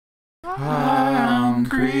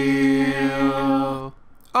Creel.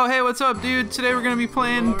 Oh, hey, what's up, dude? Today we're gonna be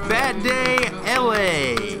playing Bad Day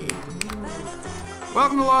LA.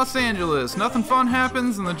 Welcome to Los Angeles. Nothing fun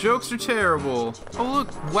happens and the jokes are terrible. Oh look,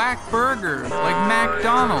 whack burger, like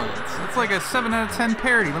McDonald's. It's like a 7 out of 10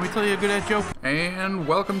 parody. Let me tell you a good joke. And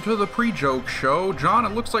welcome to the pre-joke show. John,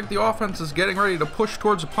 it looks like the offense is getting ready to push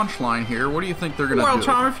towards a punchline here. What do you think they're gonna do? Well,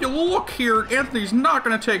 Tom, if you look here, Anthony's not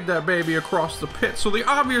gonna take that baby across the pit. So the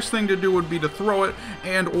obvious thing to do would be to throw it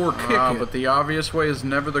and or kick it. But the obvious way is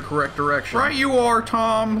never the correct direction. Right you are,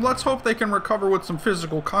 Tom. Let's hope they can recover with some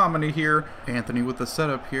physical comedy here. Anthony with the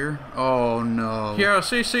setup here. Oh no. Yeah,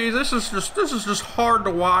 see, this is just hard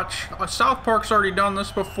to watch. South Park's already done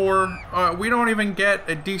this before. We don't even get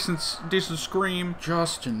a decent scream.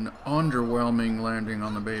 Just an underwhelming landing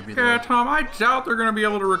on the baby there. Yeah, Tom, I doubt they're gonna be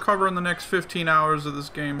able to recover in the next 15 hours of this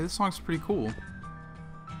game. This song's pretty cool.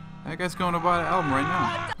 That guy's going to buy the album right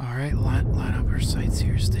now. Alright, line up our sights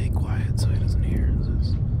here. Stay quiet so he doesn't hear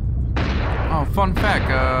this. Oh, fun fact,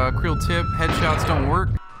 Creel tip, headshots don't work.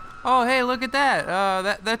 Oh, hey, look at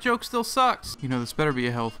that. That joke still sucks. You know, this better be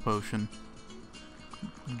a health potion.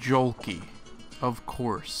 Jolky. Of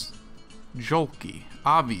course. Jolky.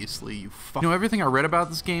 Obviously, you fuck. You know, everything I read about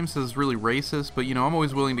this game says it's really racist, but, you know, I'm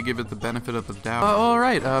always willing to give it the benefit of the doubt.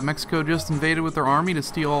 Alright, Mexico just invaded with their army to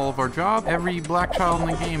steal all of our jobs. Every black child in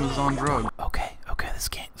the game is on drugs. Okay, this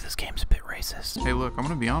game's a bit racist. Hey, look, I'm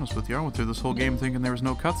gonna be honest with you. I went through this whole game thinking there was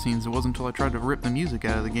no cutscenes. It wasn't until I tried to rip the music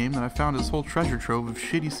out of the game that I found this whole treasure trove of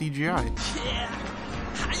shitty CGI. Yeah,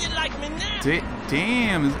 how you like me now?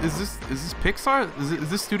 Damn, is this Pixar? Is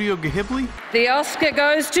this Studio Ghibli? The Oscar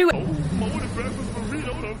goes to...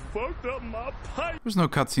 There's no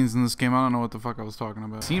cutscenes in this game. I don't know what the fuck I was talking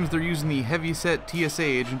about. Seems they're using the heavyset TSA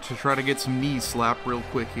agent to try to get some knees slapped real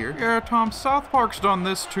quick here. Yeah, Tom, South Park's done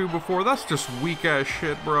this too before. That's just weak ass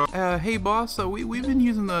shit, bro. Hey boss, we've been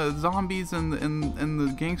using the zombies and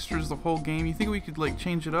the gangsters the whole game. You think we could like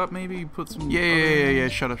change it up? Maybe put some. Yeah.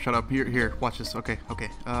 Shut up. Here. Watch this. Okay.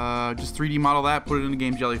 Just 3D model that. Put it in the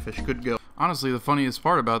game Jellyfish. Good to go. Honestly, the funniest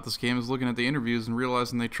part about this game is looking at the interviews and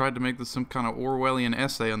realizing they tried to make this some kind of Orwellian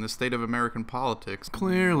essay on the state of American politics.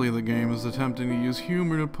 Clearly, the game is attempting to use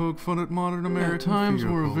humor to poke fun at modern American. At times,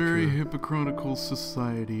 we're a very hypocritical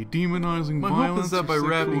society, demonizing violence. That by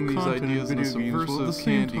wrapping these ideas in a subversive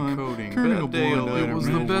candy coating. Bad Day LA, it was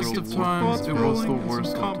the best of times. It was the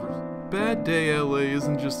worst of times. Bad Day LA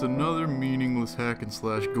isn't just another meaningless hack and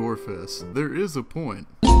slash gore fest. There is a point.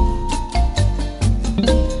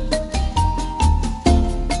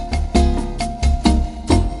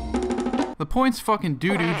 The point's fucking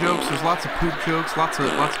doo-doo jokes. There's lots of poop jokes, lots of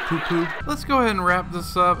poo-poo. Let's go ahead and wrap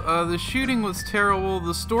this up. The shooting was terrible.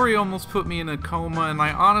 The story almost put me in a coma, and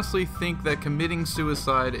I honestly think that committing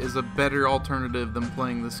suicide is a better alternative than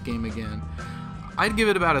playing this game again. I'd give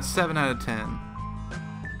it about a 7 out of 10.